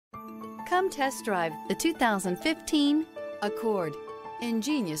Come test drive the 2015 Accord.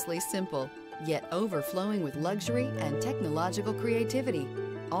 Ingeniously simple, yet overflowing with luxury and technological creativity.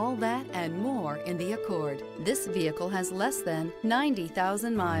 All that and more in the Accord. This vehicle has less than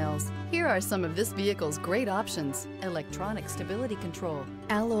 90,000 miles. Here are some of this vehicle's great options: electronic stability control,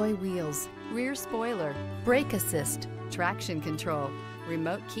 alloy wheels, rear spoiler, brake assist, traction control,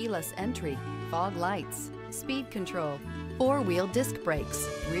 remote keyless entry, fog lights, speed control, four-wheel disc brakes,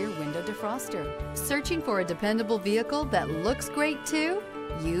 rear window defroster. Searching for a dependable vehicle that looks great too?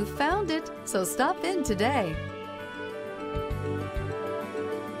 You found it, so stop in today.